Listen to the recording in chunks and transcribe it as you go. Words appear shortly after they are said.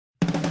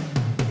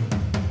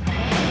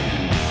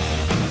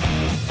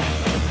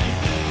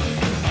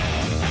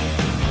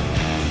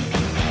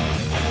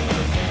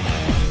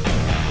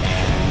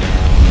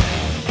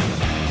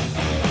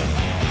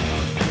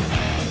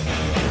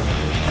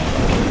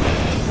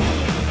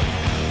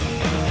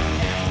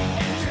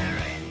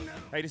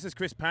Hey, this is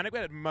Kriss Panic. We're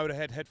at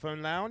Motorhead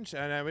Headphone Lounge,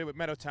 and we're at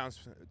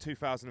Meadowtown's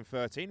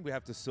 2013. We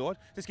have the sword.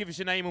 Just give us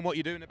your name and what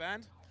you do in the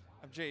band.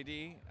 I'm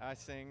JD. I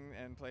sing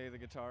and play the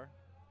guitar.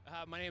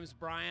 My name is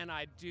Brian.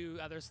 I do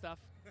other stuff.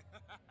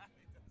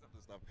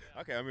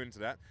 Okay, I'm into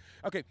that.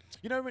 Okay,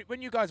 you know,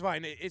 when you guys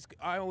write,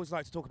 I always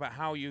like to talk about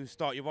how you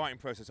start your writing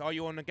process. Are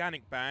you an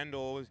organic band,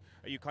 or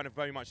are you kind of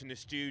very much in the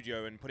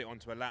studio and put it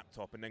onto a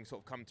laptop and then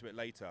sort of come to it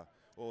later?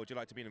 Or would you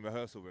like to be in a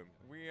rehearsal room?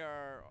 We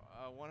are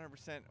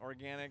 100%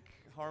 organic,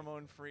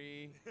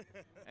 hormone-free,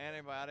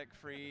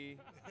 antibiotic-free,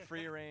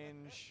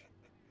 free-range,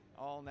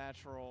 all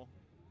natural,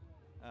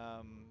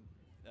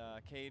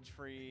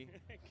 cage-free.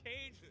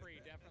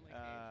 Cage-free, definitely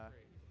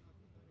cage-free.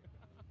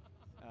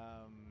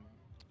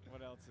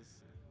 What else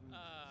is?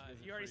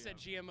 You already said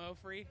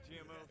GMO-free.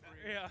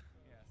 GMO-free. Yeah.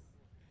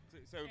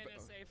 Yes. So,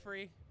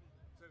 NSA-free.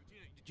 So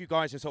do you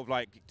guys just sort of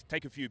like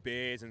take a few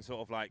beers and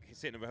sort of like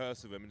sit in a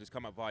rehearsal room and just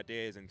come up with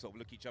ideas and sort of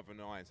look each other in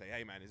the eye and say,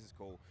 hey man, this is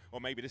cool, or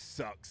maybe this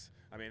sucks?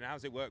 I mean, how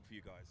does it work for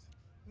you guys?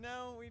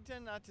 No, we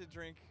tend not to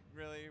drink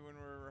really when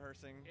we're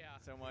rehearsing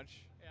so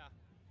much. Yeah.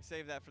 We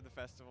save that for the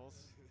festivals.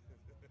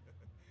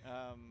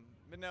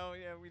 But no,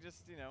 yeah, we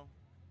just, you know.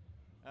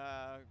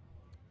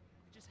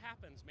 It just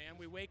happens, man.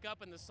 We wake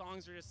up and the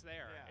songs are just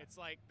there. Yeah. It's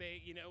like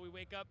we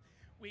wake up,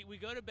 we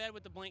go to bed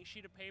with a blank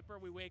sheet of paper,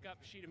 we wake up,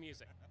 sheet of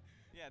music.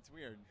 Yeah, it's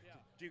weird. Yeah.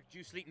 Do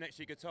you sleep next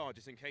to your guitar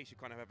just in case you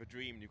kind of have a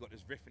dream and you've got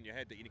this riff in your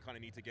head that you kind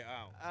of need to get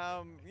out?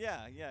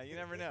 Yeah, you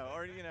never know.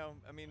 Or, you know,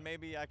 I mean,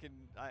 maybe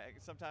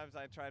sometimes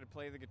I try to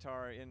play the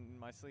guitar in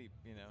my sleep,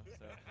 you know,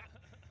 so.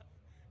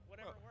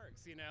 Whatever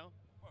works, you know.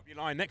 Well, if you're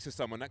lying next to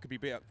someone, that could be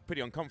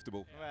pretty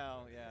uncomfortable. Yeah.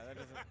 Well, yeah, that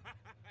doesn't,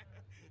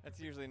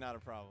 that's usually not a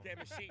problem.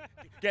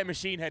 Get a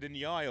machine head in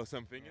the eye or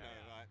something, you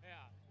know. Like.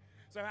 Yeah.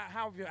 So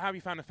how have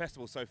you found the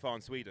festival so far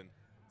in Sweden?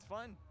 It's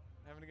fun,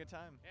 having a good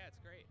time. Yeah, it's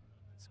great.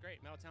 It's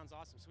great. Meadowtown's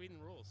awesome. Sweden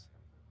rules.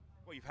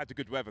 Well, you've had the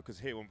good weather because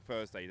here on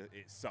Thursday it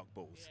sucked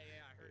balls.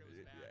 Yeah, I heard it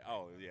was bad.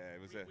 Oh yeah,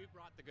 it was. We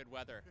brought the good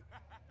weather.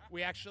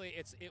 We actually,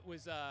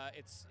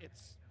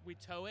 we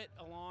tow it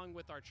along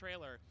with our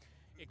trailer.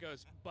 It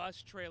goes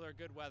bus, trailer,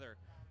 good weather.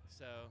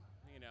 So,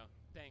 you know,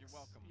 thanks. You're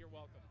welcome. You're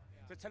welcome.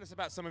 So tell us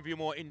about some of your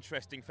more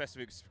interesting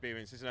festival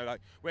experiences. You know, like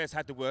where's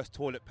had the worst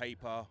toilet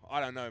paper? I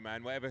don't know,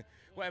 man.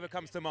 Whatever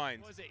comes to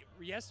mind. What was it?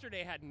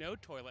 Yesterday had no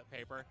toilet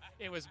paper.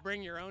 It was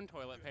bring your own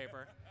toilet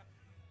paper.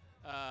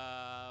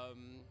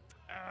 I'm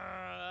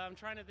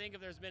trying to think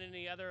if there's been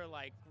any other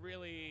like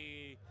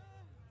really.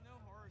 No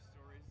horror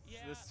stories.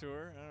 Yeah. This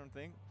tour, I don't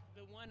think.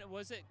 The one,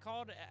 was it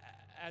called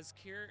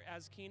Azkina?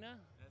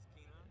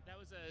 That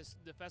was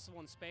the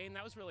festival in Spain.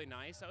 That was really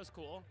nice. That was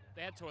cool.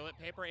 They had toilet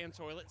paper and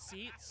toilet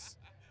seats.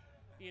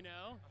 You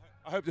know.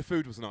 I hope the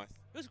food was nice.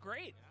 It was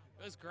great.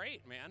 It was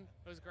great, man.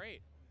 It was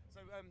great.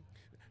 So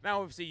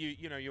now, obviously,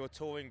 you're a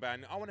touring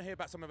band. I want to hear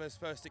about some of those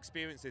first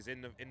experiences in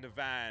the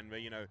van, where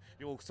you're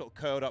all sort of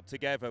curled up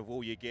together with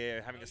all your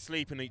gear, having to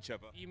sleep in each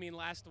other. You mean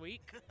last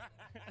week?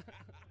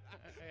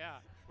 Yeah.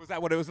 Was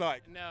that what it was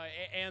like? No,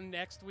 and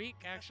next week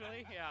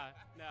actually. Yeah.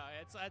 No,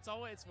 it's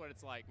always what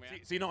it's like, man.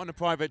 So you're not on the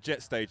private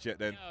jet stage yet,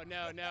 then?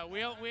 No.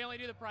 We only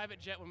do the private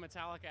jet when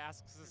Metallica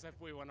asks us if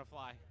we want to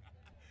fly.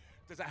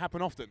 Does that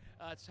happen often?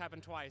 It's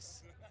happened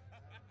twice.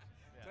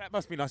 So that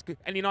must be nice.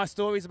 Any nice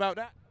stories about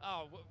that?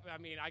 Oh, I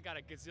mean, I got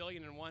a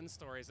gazillion and one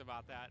stories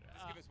about that.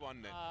 Just give us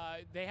one then.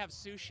 They have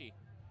sushi.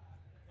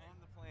 On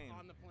the plane.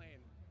 On the plane.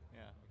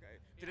 Yeah.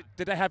 Okay.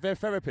 Did they have their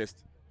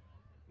therapist?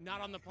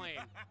 Not on the plane.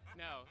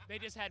 No, they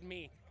just had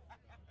me.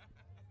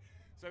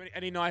 So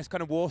any nice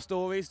kind of war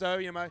stories though?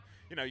 You know,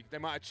 they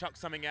might have chucked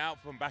something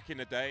out from back in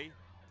the day.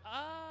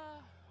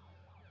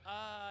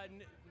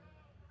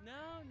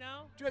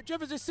 No. Do you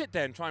ever just sit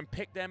there and try and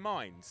pick their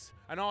minds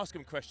and ask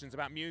them questions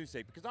about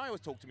music? Because I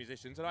always talk to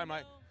musicians and I'm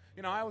like,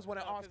 I always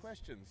want to ask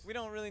questions. We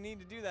don't really need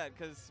to do that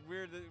because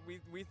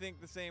we think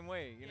the same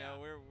way. You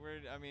know,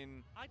 I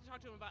mean. I can talk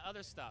to them about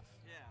other stuff.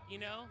 Yeah. You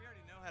know. We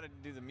already know how to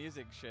do the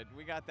music shit.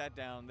 We got that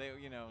down.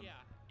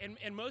 Yeah.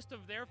 And most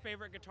of their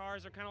favorite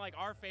guitars are kind of like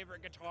our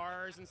favorite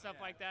guitars and stuff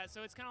like that.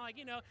 So it's kind of like,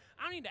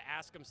 I don't need to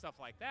ask them stuff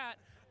like that.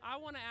 I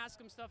want to ask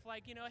them stuff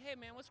like, hey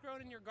man, what's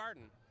growing in your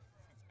garden?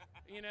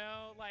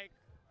 Like.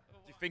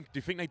 Do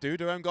you think they do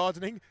their own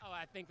gardening? Oh,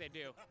 I think they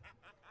do.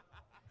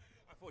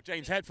 I thought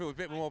James Hetfield was a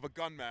bit more of a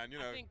gunman,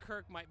 I think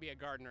Kirk might be a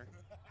gardener.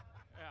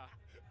 Yeah.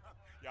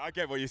 Yeah, I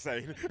get what you're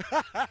saying.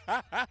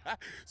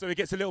 So he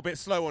gets a little bit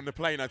slow on the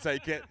plane, I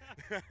take it.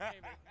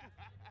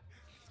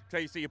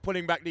 Maybe. So you're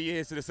pulling back the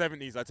years to the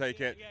 70s, I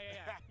take it.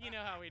 Yeah. You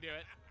know how we do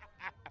it.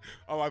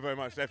 Oh, I very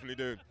much definitely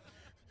do.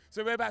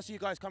 So whereabouts do you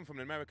guys come from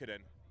in America then?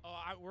 Oh,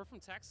 we're from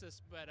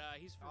Texas, but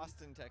he's from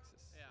Austin,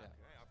 Texas. Yeah. Okay,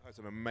 I've heard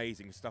some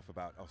amazing stuff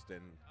about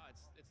Austin. Oh,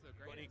 it's the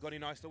greatest. Got any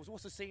nice stories?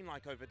 What's the scene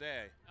like over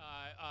there?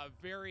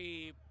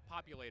 Very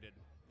populated.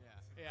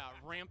 Yeah,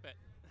 rampant.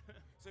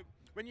 So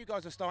when you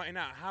guys are starting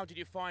out, how did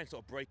you find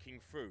sort of breaking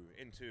through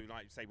into,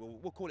 like, say,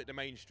 we'll call it the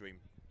mainstream?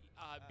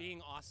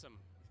 Being awesome.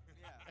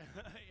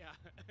 Yeah. Yeah.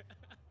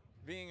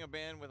 Being a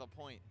band with a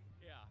point.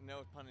 Yeah.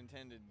 No pun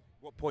intended.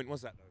 What point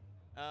was that, though?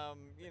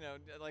 You know,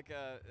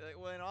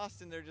 well, in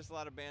Austin, there are just a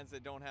lot of bands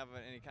that don't have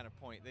any kind of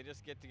point. They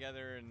just get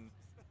together and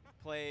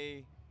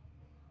play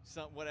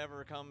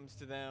whatever comes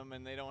to them,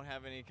 and they don't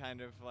have any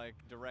kind of like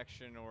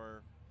direction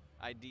or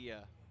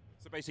idea.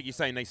 So basically, you're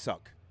saying they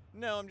suck.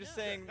 No, I'm just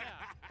saying. Yeah.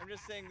 I'm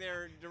just saying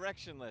they're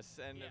directionless,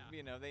 and Yeah.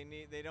 you know,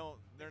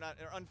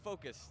 they're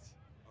unfocused.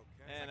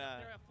 Okay. And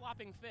They're a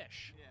flopping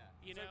fish. yeah.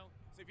 You know,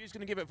 So if you're just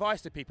going to give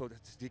advice to people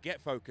to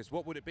get focused,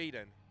 what would it be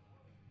then?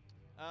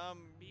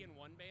 be in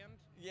one band.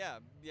 Yeah,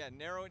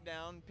 narrow it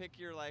down. Pick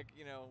your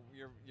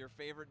your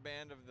favorite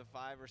band of the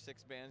 5 or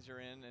 6 bands you're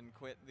in, and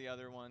quit the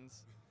other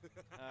ones.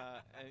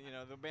 And you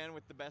know, the band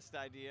with the best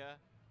idea,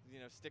 you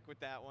know, stick with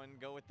that one,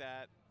 go with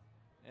that.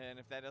 And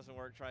if that doesn't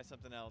work, try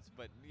something else.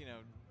 But you know,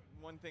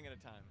 one thing at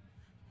a time.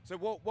 So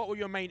what were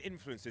your main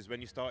influences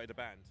when you started a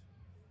band?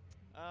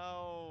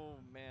 Oh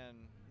man,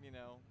 you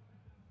know,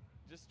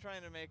 just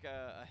trying to make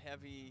a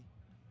heavy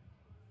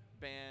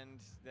band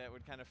that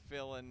would kind of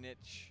fill a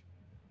niche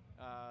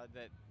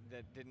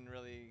that didn't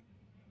really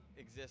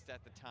exist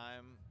at the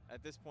time.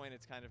 At this point,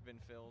 it's kind of been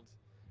filled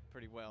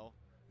pretty well,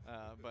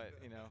 but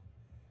you know.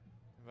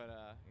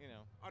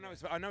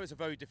 I know it's a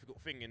very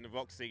difficult thing in the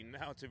rock scene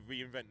now to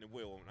reinvent the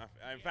wheel.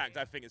 In fact,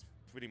 I think it's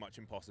pretty much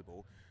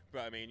impossible.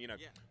 But I mean, you know,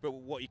 but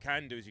what you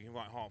can do is you can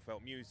write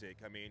heartfelt music.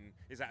 I mean,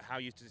 is that how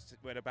you just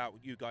went about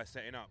you guys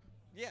setting up?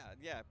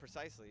 Yeah,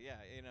 precisely. Yeah,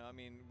 you know, I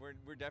mean,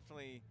 we're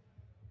definitely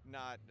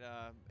not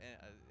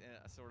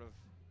a sort of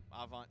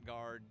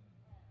avant-garde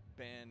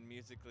band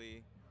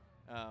musically.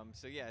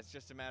 So yeah, it's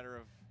just a matter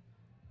of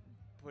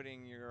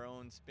putting your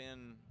own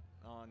spin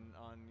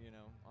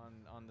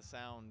on the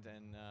sound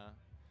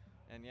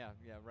and yeah,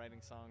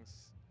 writing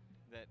songs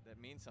that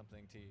mean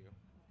something to you.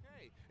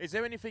 Okay. Is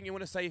there anything you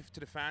want to say to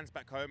the fans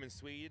back home in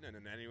Sweden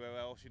and anywhere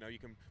else? You know, you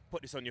can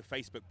put this on your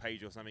Facebook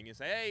page or something and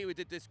say, hey, we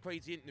did this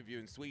crazy interview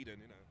in Sweden,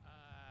 you know.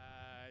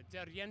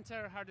 Der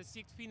Jenter har det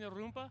sikt fine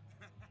rumpa.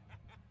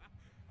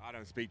 I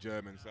don't speak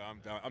German, so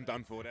I'm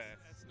done for that.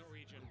 That's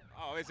Norwegian.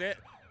 Oh, is it?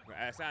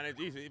 It sounded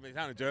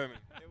German.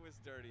 It was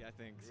dirty, I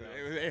think. So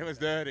It was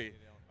dirty. You know,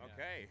 yeah.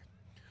 Okay.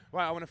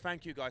 Well, I want to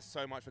thank you guys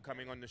so much for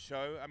coming on the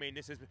show. I mean,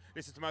 this is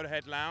the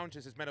Motorhead Lounge.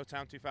 This is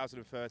Metaltown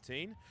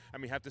 2013,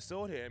 and we have the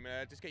sword here. I mean,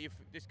 just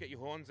get your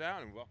horns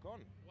out and rock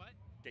on. What?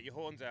 Get your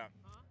horns out.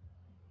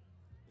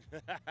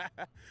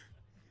 Huh?